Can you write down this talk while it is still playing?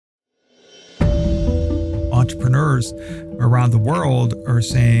entrepreneurs around the world are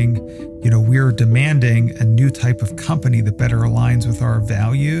saying, we're demanding a new type of company that better aligns with our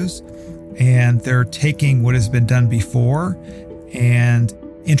values. And they're taking what has been done before and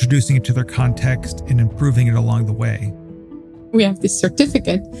introducing it to their context and improving it along the way. We have this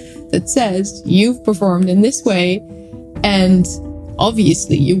certificate that says you've performed in this way, and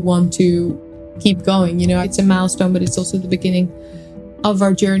obviously you want to keep going. It's a milestone, but it's also the beginning of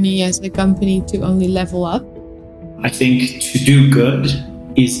our journey as a company to only level up. I think to do good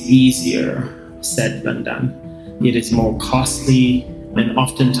is easier said than done. It is more costly, and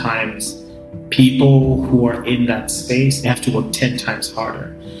oftentimes people who are in that space have to work 10 times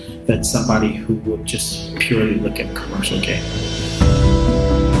harder than somebody who would just purely look at commercial gain.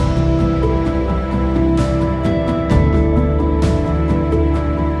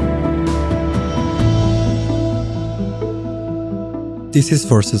 This is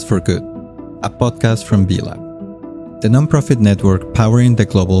Forces for Good, a podcast from B-Lab, the nonprofit network powering the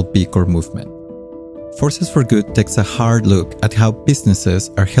global B Corp movement. Forces for Good takes a hard look at how businesses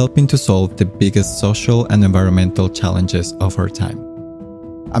are helping to solve the biggest social and environmental challenges of our time.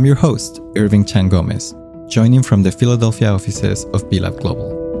 I'm your host, Irving Chan Gomez, joining from the Philadelphia offices of B-Lab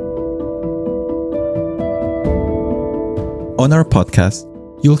Global. On our podcast,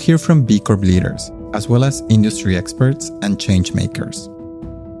 you'll hear from B Corp leaders, as well as industry experts and change makers.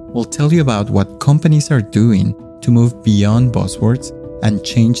 We'll tell you about what companies are doing to move beyond buzzwords and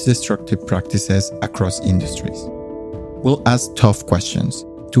change destructive practices across industries. We'll ask tough questions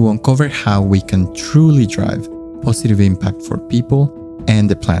to uncover how we can truly drive positive impact for people and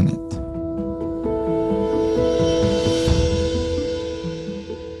the planet.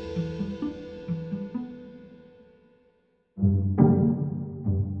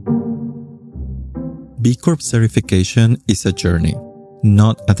 B Corp certification is a journey,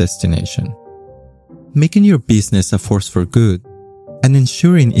 not a destination. Making your business a force for good and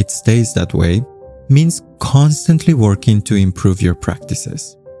ensuring it stays that way means constantly working to improve your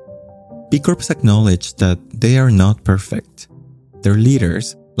practices. B Corps acknowledge that they are not perfect. Their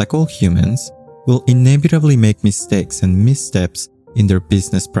leaders, like all humans, will inevitably make mistakes and missteps in their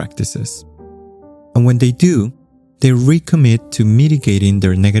business practices. And when they do, they recommit to mitigating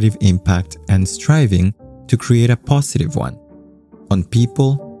their negative impact and striving to create a positive one on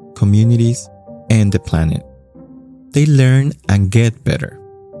people, communities, and the planet. They learn and get better,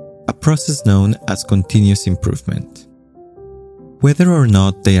 a process known as continuous improvement. Whether or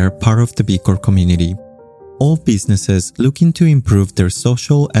not they are part of the B Corp community, all businesses looking to improve their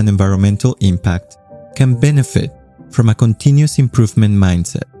social and environmental impact can benefit from a continuous improvement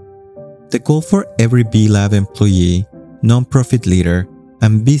mindset. The goal for every B-Lab employee, nonprofit leader,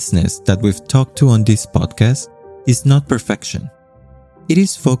 and business that we've talked to on this podcast is not perfection. It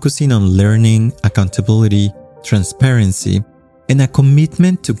is focusing on learning, accountability, transparency, and a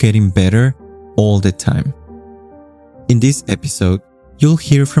commitment to getting better all the time. In this episode, you'll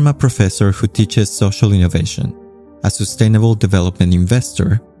hear from a professor who teaches social innovation, a sustainable development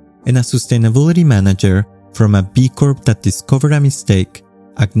investor, and a sustainability manager from a B Corp that discovered a mistake,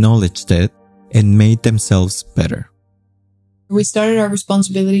 acknowledged it, and made themselves better. We started our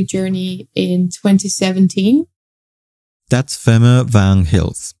responsibility journey in 2017. That's Femme Van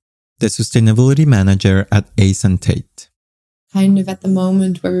Hils, the sustainability manager at Ace and Tate. Kind of at the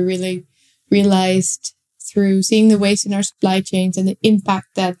moment where we really realized through seeing the waste in our supply chains and the impact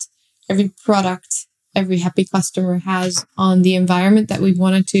that every product, every happy customer has on the environment, that we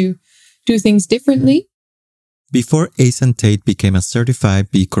wanted to do things differently. Before Ace and Tate became a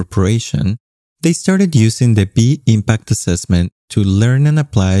certified B Corporation, they started using the B Impact Assessment to learn and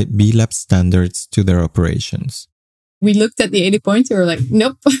apply B-Lab standards to their operations. We looked at the 80 points and we were like,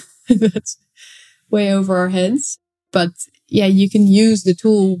 nope, that's way over our heads. But yeah, you can use the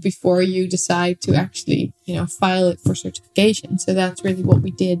tool before you decide to actually, file it for certification. So that's really what we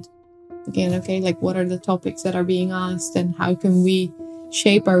did. Again, what are the topics that are being asked and how can we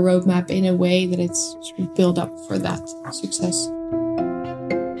shape our roadmap in a way that it's sort of built up for that success.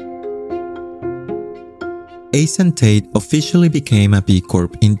 Ace and Tate officially became a B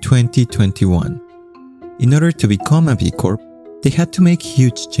Corp in 2021. In order to become a B Corp, they had to make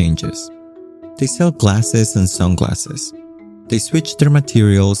huge changes. They sell glasses and sunglasses. They switched their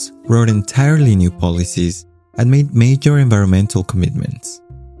materials, wrote entirely new policies, and made major environmental commitments.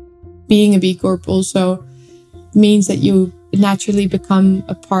 Being a B Corp also means that you naturally become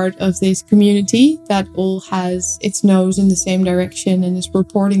a part of this community that all has its nose in the same direction and is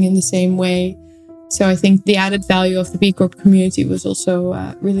reporting in the same way. So I think the added value of the B Corp community was also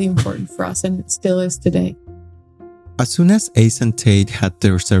really important for us, and it still is today. As soon as Ace and Tate had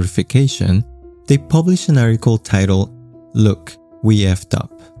their certification, They published an article titled, "Look, We Effed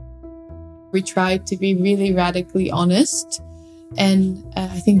Up." We tried to be really radically honest. And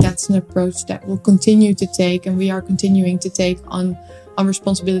I think that's an approach that we'll continue to take, and we are continuing to take on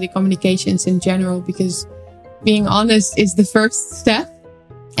responsibility communications in general, because being honest is the first step.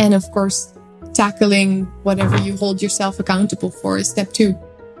 And of course, tackling whatever you hold yourself accountable for is step 2.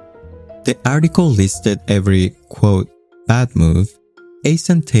 The article listed every, quote, bad move Ace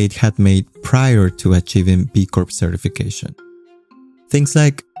and Tate had made prior to achieving B Corp certification. Things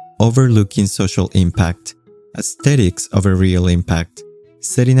like overlooking social impact, aesthetics over real impact,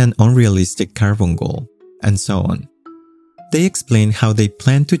 setting an unrealistic carbon goal, and so on. They explain how they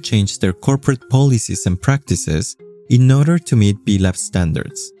plan to change their corporate policies and practices in order to meet B Lab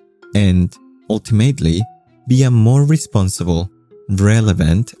standards and, ultimately, be a more responsible,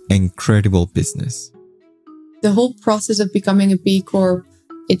 relevant, and credible business. The whole process of becoming a B Corp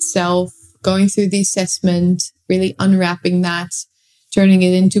itself, going through the assessment, really unwrapping that, turning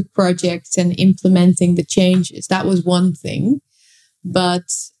it into projects and implementing the changes, that was one thing. But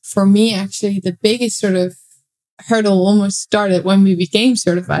for me, actually, the biggest sort of hurdle almost started when we became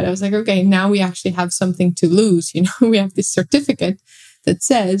certified. I was like, okay, now we actually have something to lose. We have this certificate that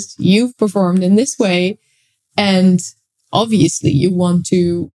says you've performed in this way. And obviously you want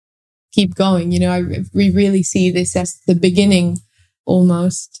to keep going. We really see this as the beginning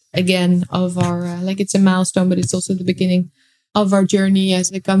almost again of our, it's a milestone, but it's also the beginning of our journey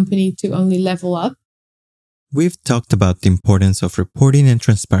as a company to only level up. We've talked about the importance of reporting and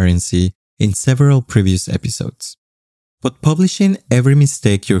transparency in several previous episodes. But publishing every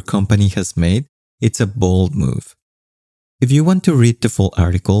mistake your company has made, it's a bold move. If you want to read the full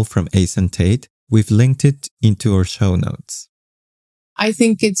article from Ace and Tate, we've linked it into our show notes. I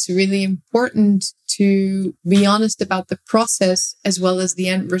think it's really important to be honest about the process as well as the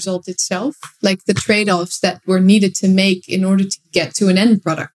end result itself, like the trade-offs that were needed to make in order to get to an end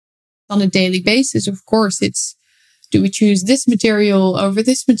product. On a daily basis, of course, it's, do we choose this material over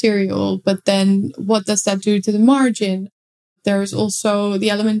this material? But then what does that do to the margin? There's also the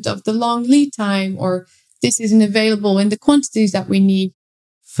element of the long lead time, or this isn't available in the quantities that we need.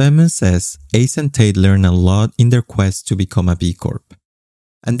 Femin says Ace and Tate learn a lot in their quest to become a B Corp,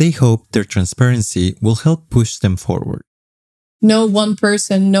 and they hope their transparency will help push them forward. No one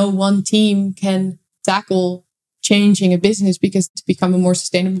person, no one team can tackle changing a business, because to become a more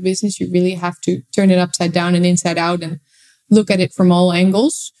sustainable business, you really have to turn it upside down and inside out and look at it from all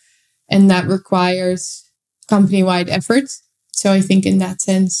angles. And that requires company-wide effort. So I think in that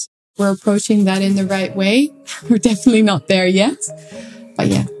sense, we're approaching that in the right way. We're definitely not there yet. But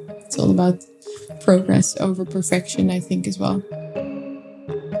yeah, it's all about progress over perfection, I think, as well.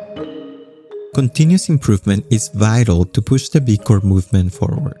 Continuous improvement is vital to push the B Corp movement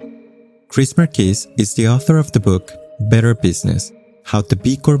forward. Chris Marquis is the author of the book Better Business: How the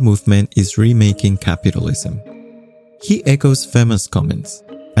B Corp Movement is Remaking Capitalism. He echoes Femin's comments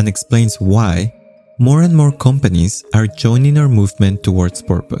and explains why more and more companies are joining our movement towards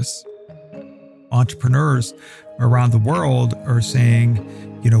purpose. Entrepreneurs around the world are saying,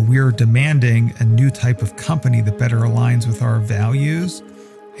 we're demanding a new type of company that better aligns with our values.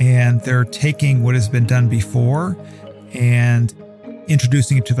 And they're taking what has been done before and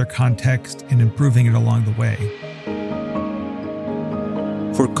introducing it to their context and improving it along the way.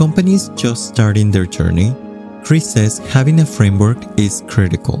 For companies just starting their journey, Chris says having a framework is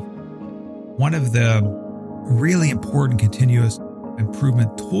critical. One of the really important continuous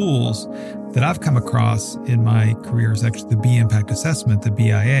improvement tools that I've come across in my career is actually the B Impact Assessment, the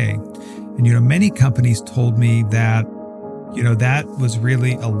BIA. And, many companies told me that, that was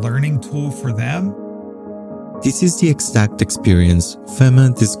really a learning tool for them. This is the exact experience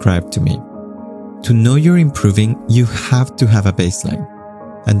Femin described to me. To know you're improving, you have to have a baseline.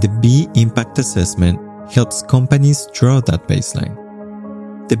 And the B Impact Assessment helps companies draw that baseline.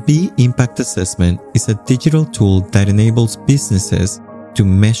 The B Impact Assessment is a digital tool that enables businesses to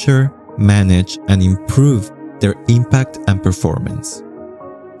measure, manage, and improve their impact and performance.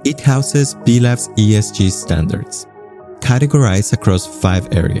 It houses B Lab's ESG standards, categorized across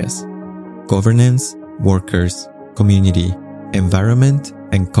 5 areas: governance, workers, community, environment,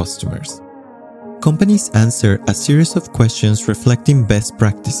 and customers. Companies answer a series of questions reflecting best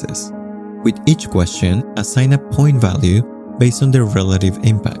practices, with each question assign a point value based on their relative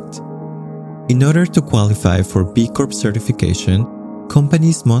impact. In order to qualify for B Corp certification,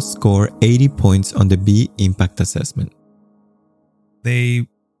 companies must score 80 points on the B Impact Assessment. They,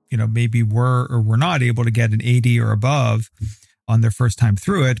 maybe were or were not able to get an 80 or above on their first time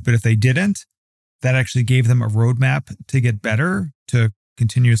through it, but if they didn't, that actually gave them a roadmap to get better, to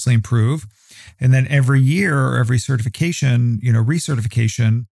continuously improve. And then every year or every certification,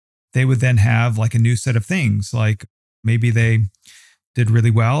 recertification, they would then have like a new set of things. Like maybe they did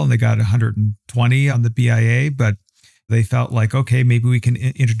really well and they got 120 on the BIA, but they felt like, okay, maybe we can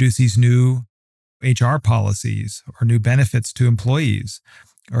introduce these new HR policies or new benefits to employees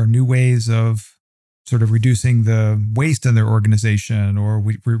or new ways of sort of reducing the waste in their organization or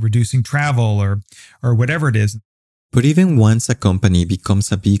reducing travel or whatever it is. But even once a company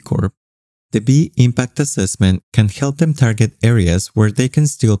becomes a B Corp, the B Impact Assessment can help them target areas where they can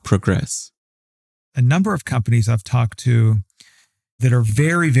still progress. A number of companies I've talked to that are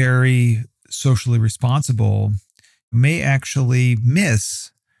very, very socially responsible may actually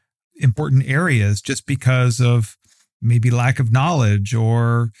miss important areas just because of maybe lack of knowledge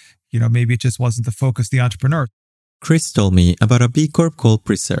or, maybe it just wasn't the focus of the entrepreneur. Chris told me about a B Corp called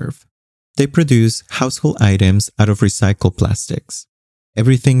Preserve. They produce household items out of recycled plastics.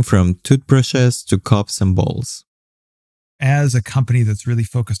 Everything from toothbrushes to cups and bowls. As a company that's really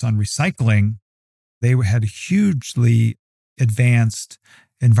focused on recycling, they had hugely advanced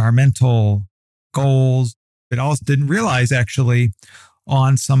environmental goals, but also didn't realize actually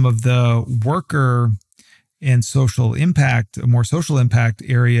on some of the worker and social impact, more social impact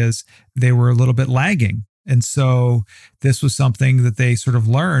areas, they were a little bit lagging. And so this was something that they sort of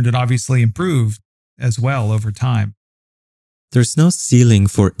learned and obviously improved as well over time. There's no ceiling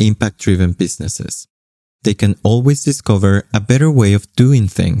for impact-driven businesses. They can always discover a better way of doing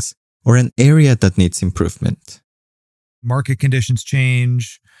things or an area that needs improvement. Market conditions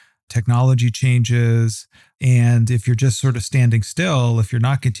change, technology changes, and if you're just sort of standing still, if you're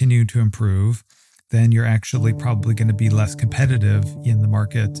not continuing to improve, then you're actually probably going to be less competitive in the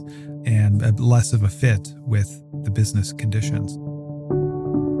market and less of a fit with the business conditions.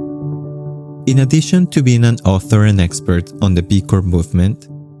 In addition to being an author and expert on the B Corp movement,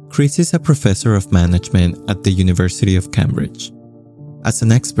 Chris is a professor of management at the University of Cambridge. As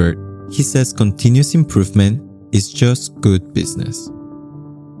an expert, he says continuous improvement is just good business.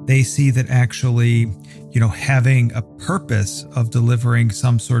 They see that actually, having a purpose of delivering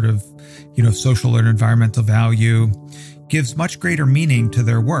some sort of, social or environmental value gives much greater meaning to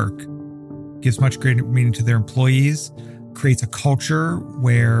their work, gives much greater meaning to their employees, creates a culture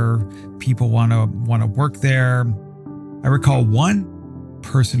where people want to work there. I recall one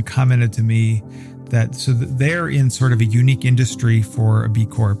person commented to me that they're in sort of a unique industry for a B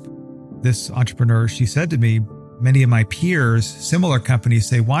Corp. This entrepreneur, she said to me, many of my peers, similar companies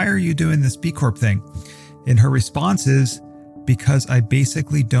say, why are you doing this B Corp thing? And her response is, because I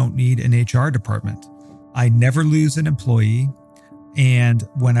basically don't need an HR department. I never lose an employee. And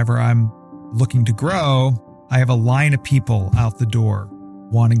whenever I'm looking to grow, I have a line of people out the door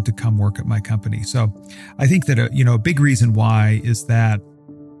wanting to come work at my company. So I think that a big reason why is that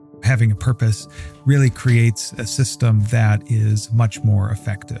having a purpose really creates a system that is much more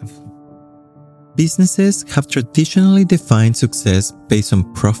effective. Businesses have traditionally defined success based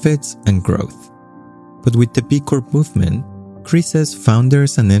on profits and growth. But with the B Corp movement, Chris says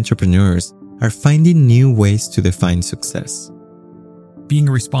founders and entrepreneurs are finding new ways to define success. Being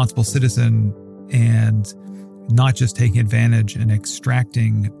a responsible citizen and not just taking advantage and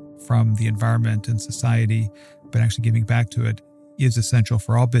extracting from the environment and society, but actually giving back to it is essential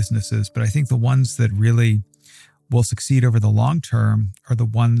for all businesses. But I think the ones that really will succeed over the long term are the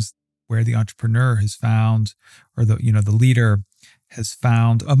ones where the entrepreneur has found, or the leader has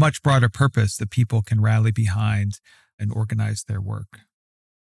found a much broader purpose that people can rally behind and organize their work.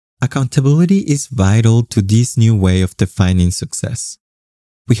 Accountability is vital to this new way of defining success.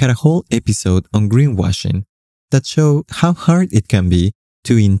 We had a whole episode on greenwashing that showed how hard it can be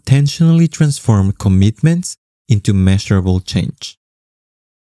to intentionally transform commitments into measurable change.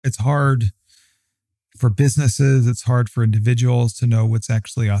 It's hard for businesses, it's hard for individuals to know what's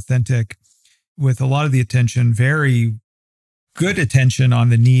actually authentic. With a lot of the attention, very good attention on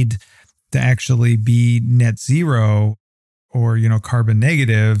the need to actually be net zero or, carbon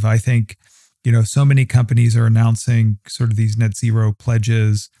negative. I think, so many companies are announcing sort of these net zero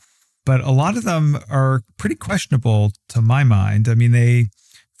pledges, but a lot of them are pretty questionable to my mind. I mean, they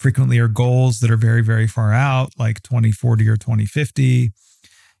frequently are goals that are very, very far out, like 2040 or 2050.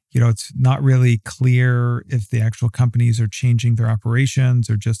 It's not really clear if the actual companies are changing their operations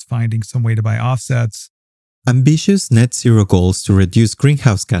or just finding some way to buy offsets. Ambitious net zero goals to reduce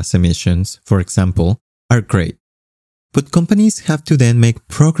greenhouse gas emissions, for example, are great. But companies have to then make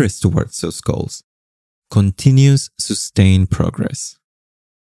progress towards those goals. Continuous, sustained progress.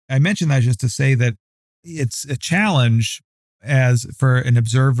 I mentioned that just to say that it's a challenge as for an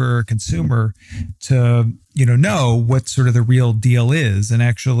observer or consumer to, know what sort of the real deal is, and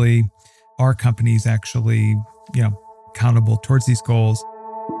actually are companies actually, accountable towards these goals.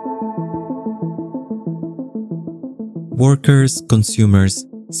 Workers, consumers,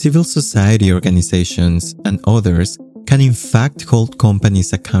 civil society organizations, and others can in fact hold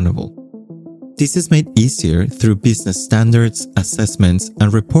companies accountable. This is made easier through business standards, assessments,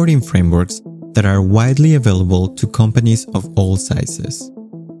 and reporting frameworks that are widely available to companies of all sizes.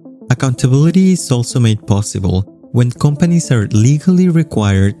 Accountability is also made possible when companies are legally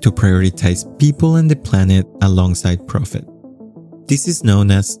required to prioritize people and the planet alongside profit. This is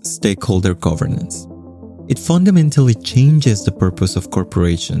known as stakeholder governance. It fundamentally changes the purpose of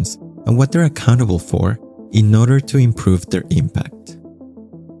corporations and what they're accountable for in order to improve their impact.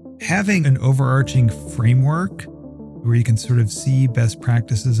 Having an overarching framework where you can sort of see best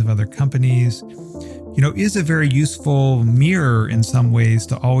practices of other companies, is a very useful mirror in some ways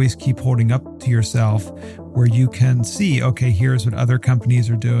to always keep holding up to yourself, where you can see, okay, here's what other companies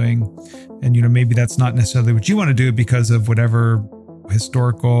are doing. And, maybe that's not necessarily what you want to do because of whatever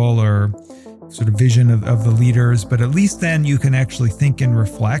historical or sort of vision of the leaders, but at least then you can actually think and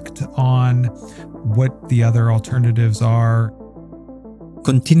reflect on what the other alternatives are.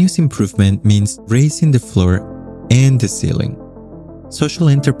 Continuous improvement means raising the floor and the ceiling. Social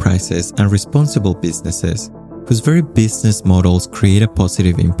enterprises and responsible businesses, whose very business models create a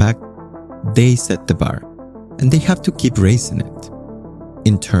positive impact, they set the bar, and they have to keep raising it.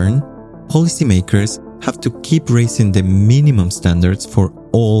 In turn, policymakers have to keep raising the minimum standards for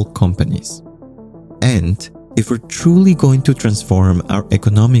all companies. And if we're truly going to transform our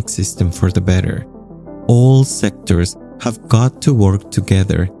economic system for the better, all sectors have got to work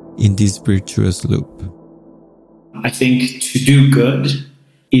together in this virtuous loop. I think to do good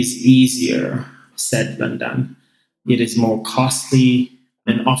is easier said than done. It is more costly,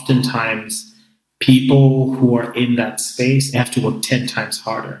 and oftentimes people who are in that space have to work 10 times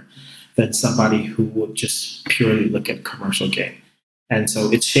harder than somebody who would just purely look at commercial gain. And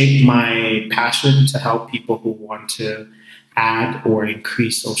so it shaped my passion to help people who want to add or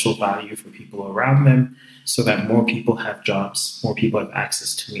increase social value for people around them, so that more people have jobs, more people have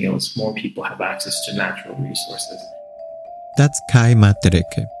access to meals, more people have access to natural resources. That's Kai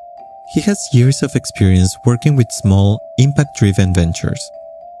Matereke. He has years of experience working with small, impact-driven ventures.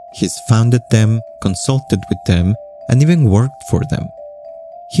 He's founded them, consulted with them, and even worked for them.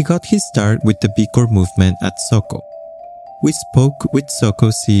 He got his start with the B Corp movement at Soko. We spoke with Soko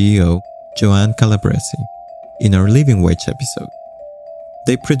CEO Joanne Calabresi in our Living Wage episode.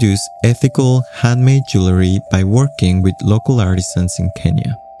 They produce ethical, handmade jewelry by working with local artisans in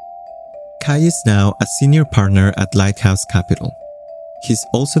Kenya. Kai is now a senior partner at Lighthouse Capital. He's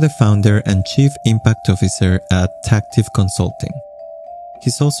also the founder and chief impact officer at Tactive Consulting.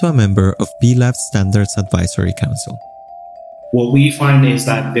 He's also a member of B-Lab's Standards Advisory Council. What we find is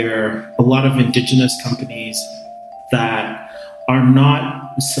that there are a lot of indigenous companies that are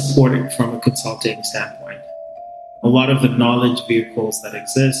not supported from a consulting standpoint. A lot of the knowledge vehicles that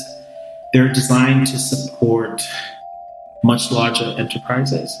exist, they're designed to support much larger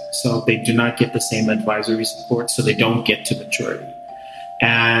enterprises. So they do not get the same advisory support, so they don't get to maturity.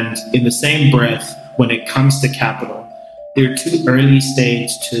 And in the same breath, when it comes to capital, they're too early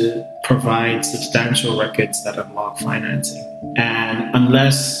stage to provide substantial records that unlock financing. And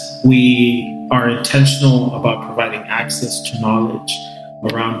unless we are intentional about providing access to knowledge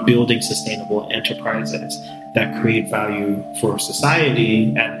around building sustainable enterprises that create value for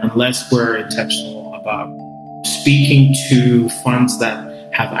society, and unless we're intentional about speaking to funds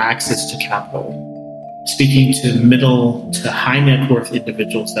that have access to capital, speaking to middle to high net worth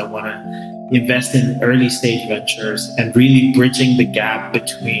individuals that want to invest in early stage ventures, and really bridging the gap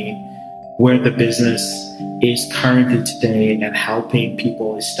between where the business is currently today and helping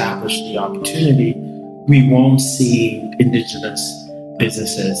people establish the opportunity, we won't see indigenous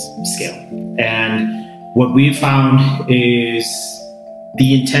businesses scale. And what we found is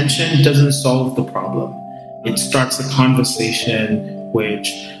the intention doesn't solve the problem. It starts a conversation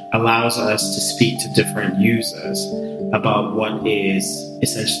which allows us to speak to different users about what is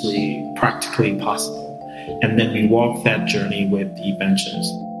essentially practically possible. And then we walk that journey with the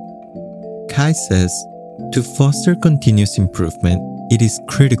ventures. Kai says, to foster continuous improvement, it is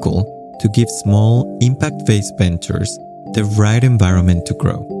critical to give small, impact-based ventures the right environment to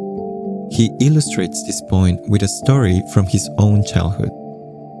grow. He illustrates this point with a story from his own childhood.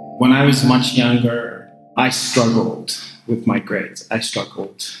 When I was much younger, I struggled with my grades. I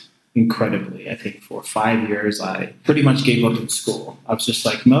struggled incredibly. I think for 5 years, I pretty much gave up in school. I was just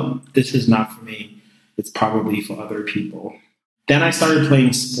like, nope, this is not for me. It's probably for other people. Then I started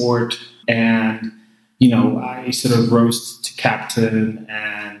playing sport, and, I sort of rose to captain,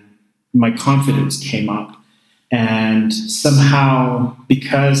 and my confidence came up. And somehow,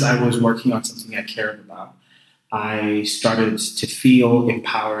 because I was working on something I cared about, I started to feel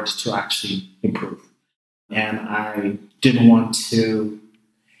empowered to actually improve. And I didn't want to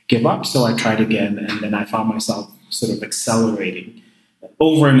give up, so I tried again. And then I found myself sort of accelerating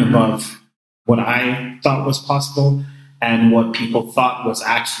over and above what I thought was possible and what people thought was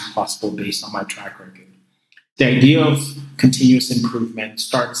actually possible based on my track record. The idea of continuous improvement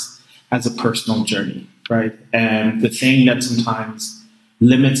starts as a personal journey, right? And the thing that sometimes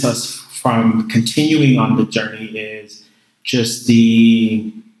limits us from continuing on the journey is just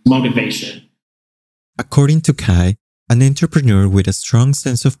the motivation. According to Kai, an entrepreneur with a strong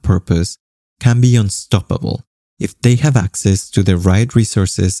sense of purpose can be unstoppable if they have access to the right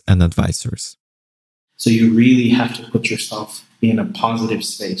resources and advisors. So you really have to put yourself in a positive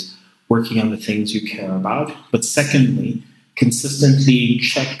space, working on the things you care about. But secondly, consistently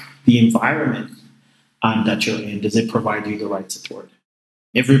check the environment that you're in. Does it provide you the right support?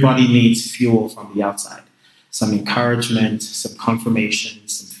 Everybody needs fuel from the outside, some encouragement, some confirmation,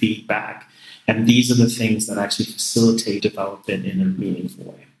 some feedback. And these are the things that actually facilitate development in a meaningful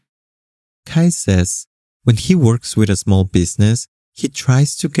way. Kai says when he works with a small business, he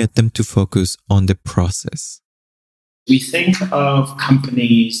tries to get them to focus on the process. We think of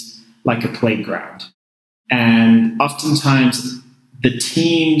companies like a playground. And oftentimes the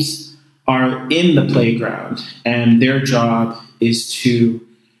teams are in the playground and their job is to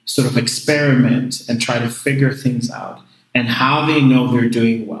sort of experiment and try to figure things out. And how they know they're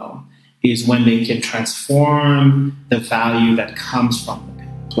doing well is when they can transform the value that comes from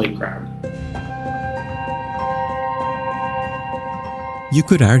the playground. You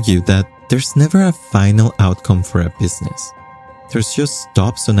could argue that there's never a final outcome for a business. There's just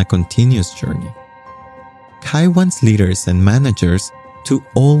stops on a continuous journey. Kai wants leaders and managers to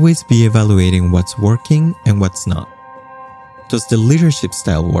always be evaluating what's working and what's not. Does the leadership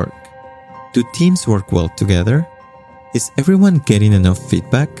style work? Do teams work well together? Is everyone getting enough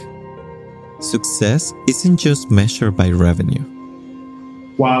feedback? Success isn't just measured by revenue.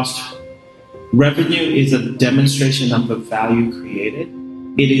 Whilst revenue is a demonstration of the value created,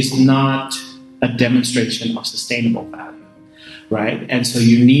 it is not a demonstration of sustainable value, right? And so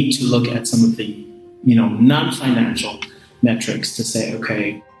you need to look at some of the, non-financial metrics to say,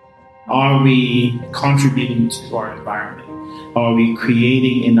 okay, are we contributing to our environment? Are we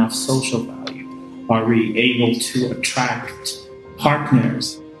creating enough social value? Are we able to attract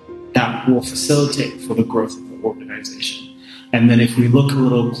partners that will facilitate for the growth of the organization? And then if we look a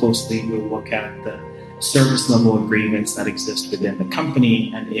little closely, we'll look at the service level agreements that exist within the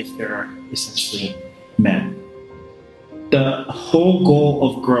company and if they're essentially met. The whole goal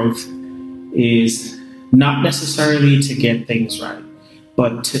of growth is not necessarily to get things right,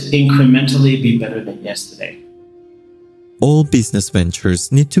 but to incrementally be better than yesterday. All business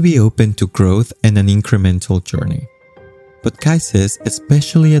ventures need to be open to growth and an incremental journey. But Kai says,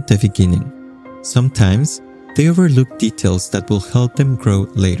 especially at the beginning, sometimes they overlook details that will help them grow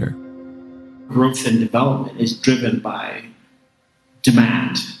later. Growth and development is driven by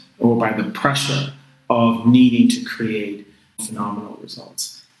demand or by the pressure of needing to create phenomenal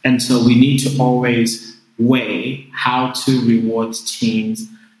results. And so we need to always weigh how to reward teams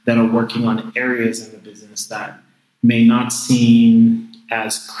that are working on areas in the business that may not seem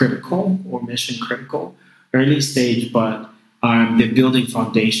as critical or mission critical early stage, but they're building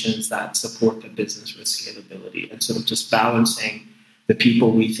foundations that support the business with scalability and sort of just balancing the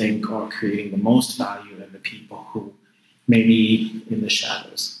people we think are creating the most value and the people who may be in the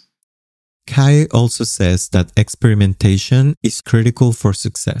shadows. Kai also says that experimentation is critical for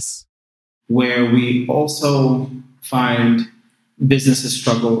success. Where we also find businesses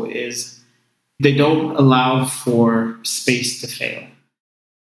struggle is they don't allow for space to fail.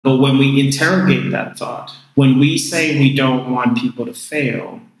 But when we interrogate that thought, when we say we don't want people to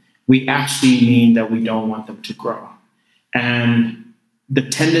fail, we actually mean that we don't want them to grow. And the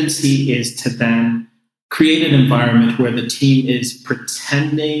tendency is to then create an environment where the team is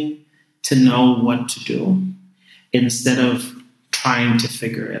pretending to know what to do instead of trying to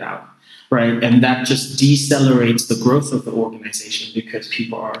figure it out, right? And that just decelerates the growth of the organization because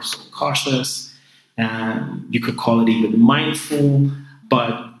people are so cautious, and you could call it even mindful,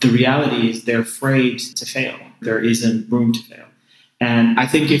 but the reality is they're afraid to fail. There isn't room to fail. And I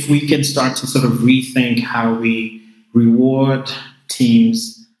think if we can start to sort of rethink how we reward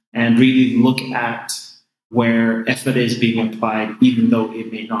teams and really look at where effort is being applied, even though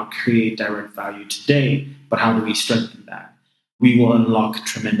it may not create direct value today, but how do we strengthen that? we will unlock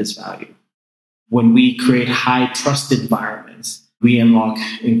tremendous value. When we create high trust environments, we unlock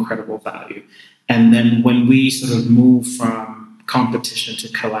incredible value. And then when we sort of move from competition to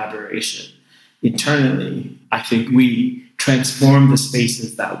collaboration internally, I think we transform the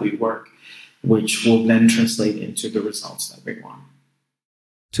spaces that we work, which will then translate into the results that we want.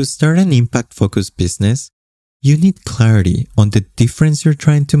 To start an impact-focused business, you need clarity on the difference you're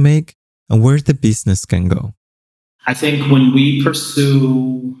trying to make and where the business can go. I think when we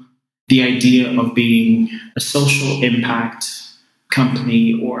pursue the idea of being a social impact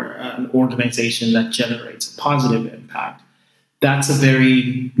company or an organization that generates a positive impact, that's a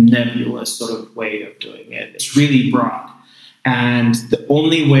very nebulous sort of way of doing it. It's really broad. And the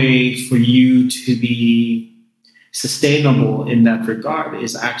only way for you to be sustainable in that regard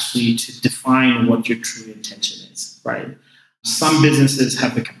is actually to define what your true intention is, right? Some businesses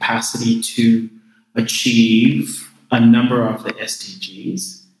have the capacity to achieve a number of the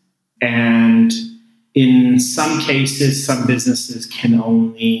SDGs. And in some cases, some businesses can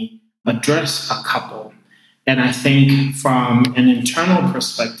only address a couple. And I think from an internal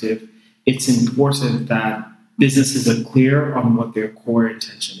perspective, it's important that businesses are clear on what their core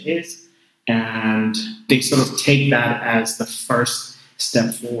intention is, and they sort of take that as the first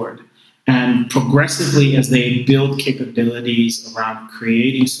step forward. And progressively, as they build capabilities around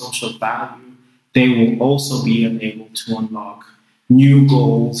creating social value, they will also be able to unlock new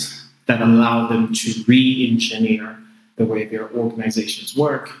goals that allow them to re-engineer the way their organizations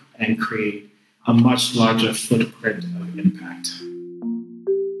work and create a much larger footprint of impact.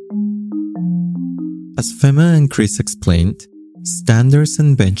 As Fema and Chris explained, standards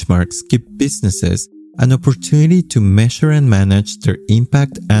and benchmarks give businesses an opportunity to measure and manage their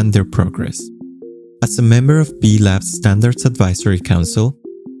impact and their progress. As a member of B Lab's Standards Advisory Council,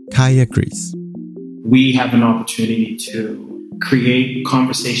 Kai agrees. We have an opportunity to create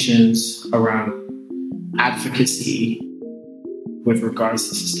conversations around advocacy with regards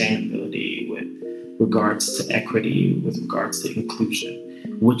to sustainability, with regards to equity, with regards to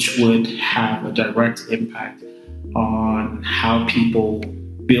inclusion, which would have a direct impact on how people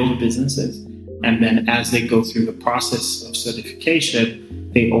build businesses. And then as they go through the process of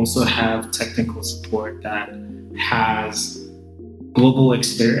certification, they also have technical support that has global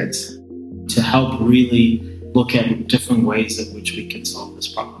experience to help really look at different ways in which we can solve this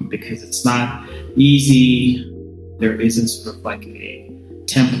problem, because it's not easy. There isn't sort of like a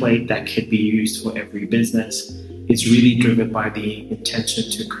template that could be used for every business. It's really driven by the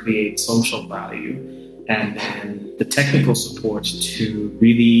intention to create social value and then the technical support to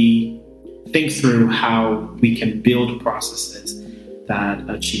really think through how we can build processes that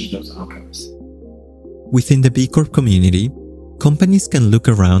achieve those outcomes. Within the B Corp community, companies can look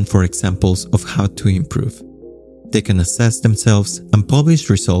around for examples of how to improve. They can assess themselves and publish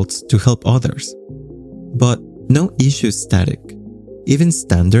results to help others. But no issue is static. Even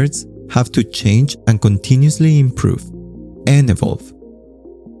standards have to change and continuously improve and evolve.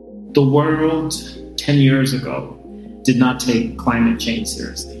 The world 10 years ago did not take climate change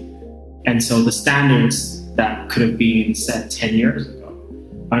seriously. And so the standards that could have been set 10 years ago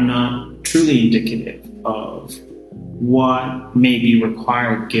are not truly indicative of what may be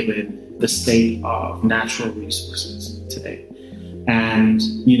required given the state of natural resources today. And,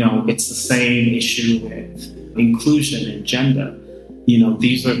 it's the same issue with inclusion and gender.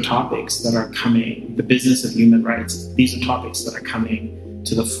 These are topics that are coming, the business of human rights, these are topics that are coming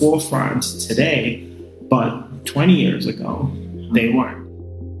to the forefront today, but 20 years ago, they weren't.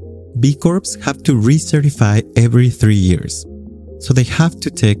 B Corps have to recertify every 3 years, so they have to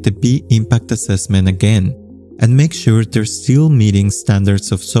take the B Impact Assessment again and make sure they're still meeting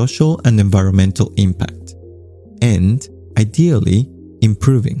standards of social and environmental impact, and, ideally,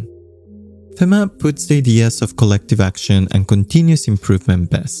 improving. Fema puts the ideas of collective action and continuous improvement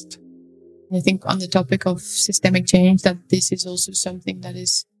best. I think on the topic of systemic change, that this is also something that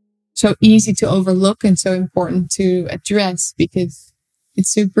is so easy to overlook and so important to address, because it's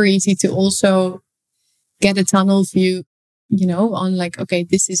super easy to also get a tunnel view, on like, okay,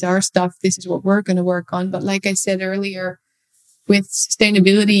 this is our stuff, this is what we're going to work on. But like I said earlier, with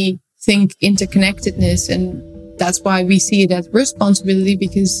sustainability, think interconnectedness. And that's why we see it as responsibility,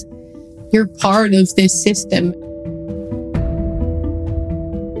 because you're part of this system.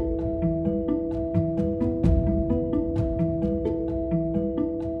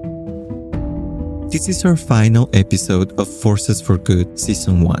 This is our final episode of Forces for Good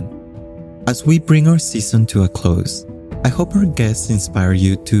Season 1. As we bring our season to a close, I hope our guests inspire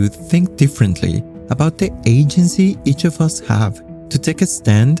you to think differently about the agency each of us have to take a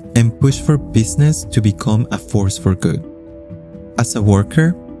stand and push for business to become a force for good. As a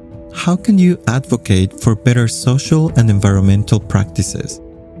worker, how can you advocate for better social and environmental practices?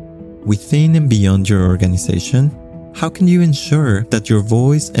 Within and beyond your organization, how can you ensure that your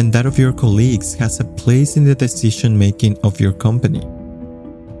voice and that of your colleagues has a place in the decision-making of your company?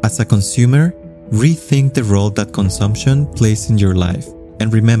 As a consumer, rethink the role that consumption plays in your life.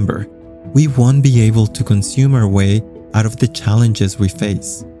 And remember, we won't be able to consume our way out of the challenges we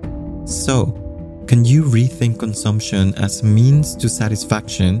face. So, can you rethink consumption as a means to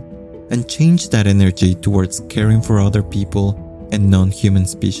satisfaction and change that energy towards caring for other people and non-human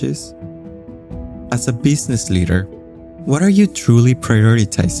species? As a business leader, what are you truly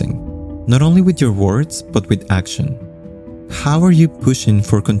prioritizing? Not only with your words, but with action. How are you pushing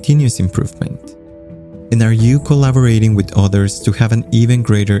for continuous improvement? And are you collaborating with others to have an even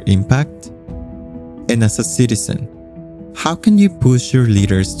greater impact? And as a citizen, how can you push your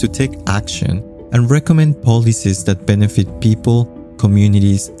leaders to take action and recommend policies that benefit people,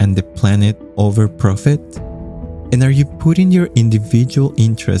 communities, and the planet over profit? And are you putting your individual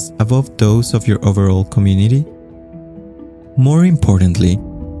interests above those of your overall community? More importantly,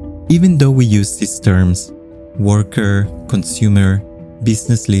 even though we use these terms, worker, consumer,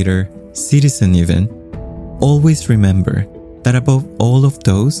 business leader, citizen even, always remember that above all of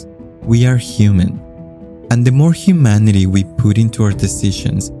those, we are human. And the more humanity we put into our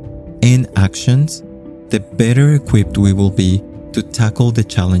decisions and actions, the better equipped we will be to tackle the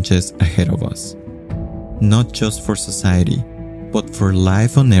challenges ahead of us. Not just for society, but for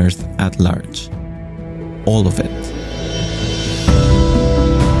life on Earth at large. All of it.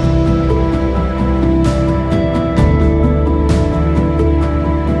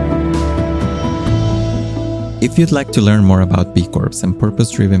 If you'd like to learn more about B Corps and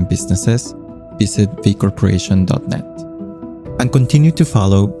purpose-driven businesses, visit vcorporation.net. And continue to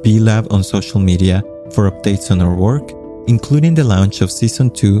follow B Lab on social media for updates on our work, including the launch of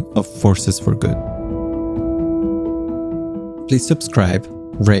Season 2 of Forces for Good. Please subscribe,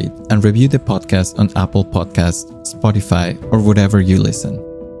 rate, and review the podcast on Apple Podcasts, Spotify, or wherever you listen.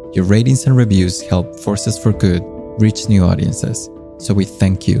 Your ratings and reviews help Forces for Good reach new audiences, so we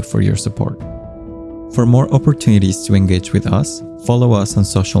thank you for your support. For more opportunities to engage with us, follow us on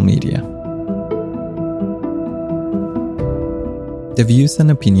social media. The views and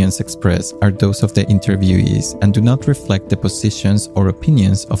opinions expressed are those of the interviewees and do not reflect the positions or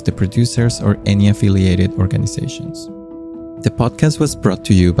opinions of the producers or any affiliated organizations. The podcast was brought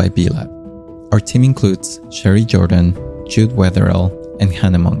to you by B Lab. Our team includes Sherry Jordan, Jude Wetherell, and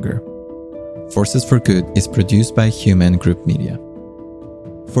Hannah Munger. Forces for Good is produced by Human Group Media.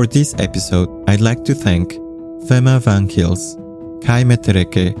 For this episode, I'd like to thank Fema Van Hils, Kai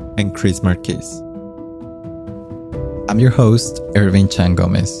Metereke, and Chris Marquez. I'm your host, Ervin Chan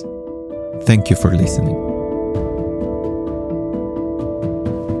Gomez. Thank you for listening.